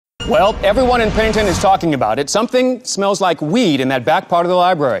Well, everyone in Pennington is talking about it. Something smells like weed in that back part of the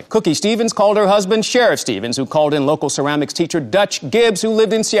library. Cookie Stevens called her husband Sheriff Stevens, who called in local ceramics teacher Dutch Gibbs, who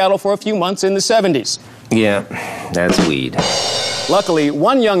lived in Seattle for a few months in the 70s. Yeah, that's weed. Luckily,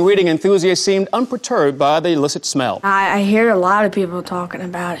 one young reading enthusiast seemed unperturbed by the illicit smell. I hear a lot of people talking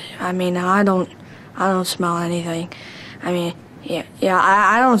about it. I mean, I don't smell anything. I mean,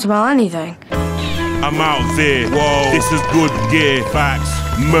 I don't smell anything. I'm out there, whoa, this is good gear, facts,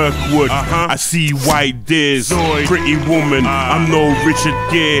 Mirkwood, I see white deers, Zoid. Pretty woman, I'm no Richard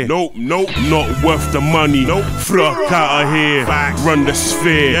Gere, nope, not worth the money, fuck out of here, facts. Run the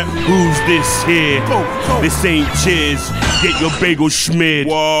sphere, who's this here, this ain't cheers, get your bagel smeared,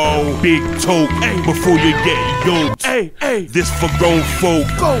 whoa, big toke, before you get yoked, this for grown folk,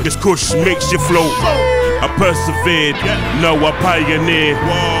 this Kush makes you float, I persevered, no I pioneered,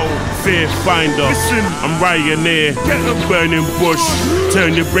 fear finder, listen, I'm Ryanair, burning bush,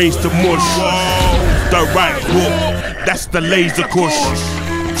 turn your brains to mush, the right hook, that's the laser Kush,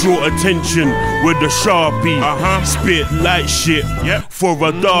 draw attention with the Sharpie, spit light shit, for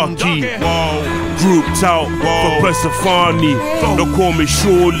a darkie, grouped out for Persephone, don't call me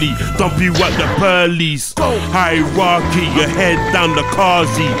Shorty, dump you at the pearlies, hierarchy, your head down the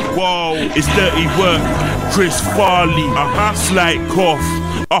Kazi, it's dirty work, Chris Farley, slight cough,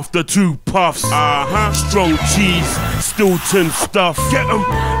 after 2 puffs, strong cheese, Stilton stuff, get 'em,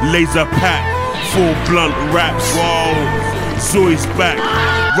 laser pack, 4 blunt wraps, Zoid's back,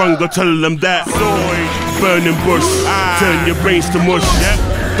 run go tell them that, Zoid, burning bush, turn your brains to mush,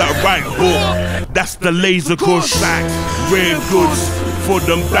 that right hook, that's the laser Kush, rare goods, for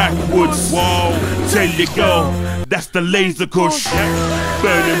them backwoods, tell your girl, that's the laser Kush,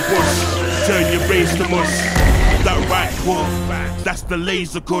 burning bush, turn your brains to mush, that right hook, that's the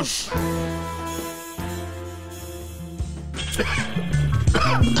laser Kush.